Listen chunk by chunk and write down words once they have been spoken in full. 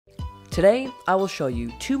Today, I will show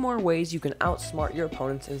you 2 more ways you can outsmart your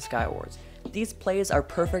opponents in Skywars. These plays are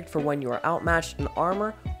perfect for when you are outmatched in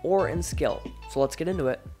armor or in skill, so let's get into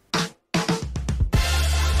it.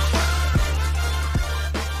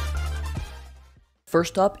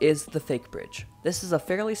 First up is the fake bridge. This is a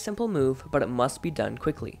fairly simple move, but it must be done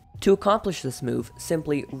quickly. To accomplish this move,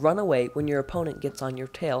 simply run away when your opponent gets on your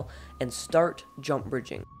tail and start jump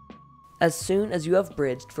bridging. As soon as you have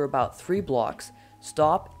bridged for about 3 blocks,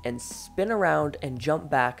 stop and spin around and jump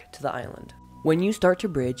back to the island. When you start to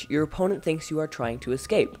bridge, your opponent thinks you are trying to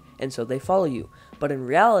escape, and so they follow you, but in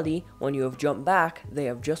reality, when you have jumped back, they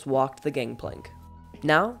have just walked the gangplank.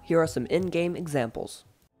 Now, here are some in-game examples.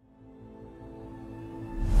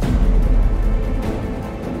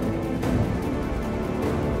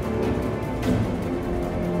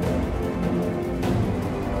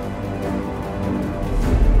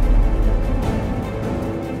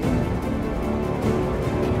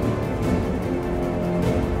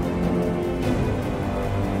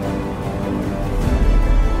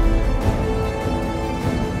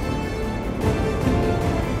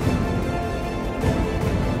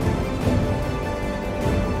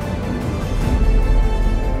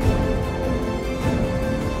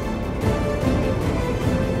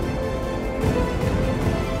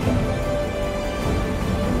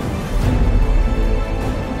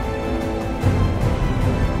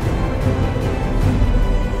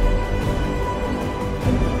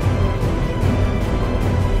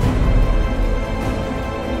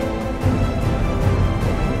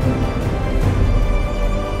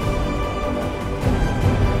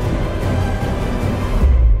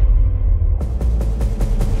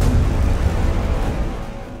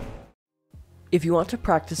 If you want to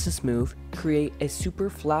practice this move, create a super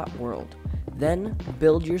flat world, then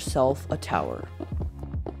build yourself a tower.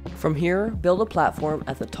 From here, build a platform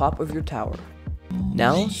at the top of your tower.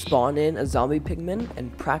 Now spawn in a zombie pigman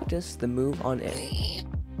and practice the move on it.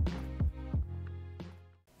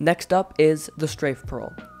 Next up is the strafe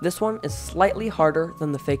pearl. This one is slightly harder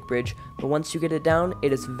than the fake bridge, but once you get it down,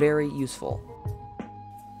 it is very useful.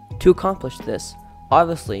 To accomplish this,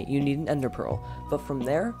 obviously, you need an ender pearl, but from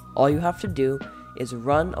there, all you have to do is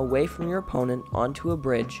run away from your opponent onto a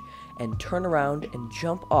bridge and turn around and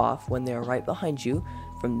jump off when they are right behind you.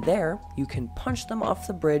 From there, you can punch them off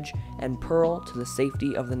the bridge and pearl to the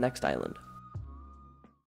safety of the next island.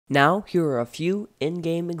 Now, here are a few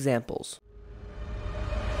in-game examples.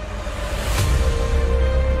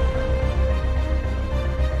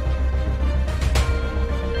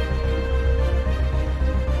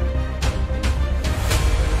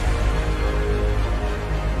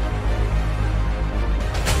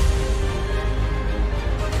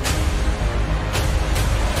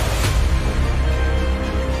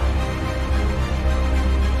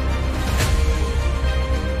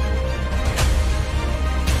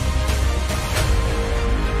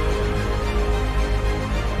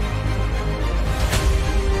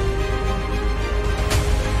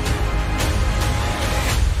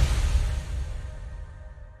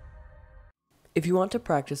 If you want to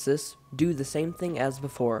practice this, do the same thing as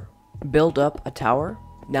before. Build up a tower.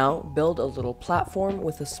 Now build a little platform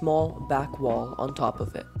with a small back wall on top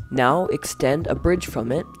of it. Now extend a bridge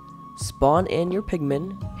from it, spawn in your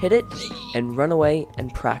pigman, hit it, and run away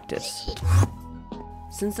and practice.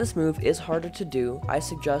 Since this move is harder to do, I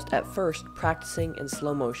suggest at first practicing in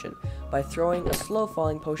slow motion by throwing a slow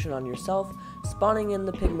falling potion on yourself, spawning in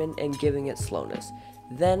the pigman, and giving it slowness.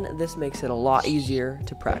 Then this makes it a lot easier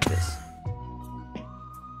to practice.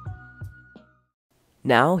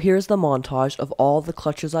 Now, here's the montage of all the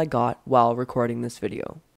clutches I got while recording this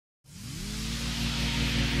video.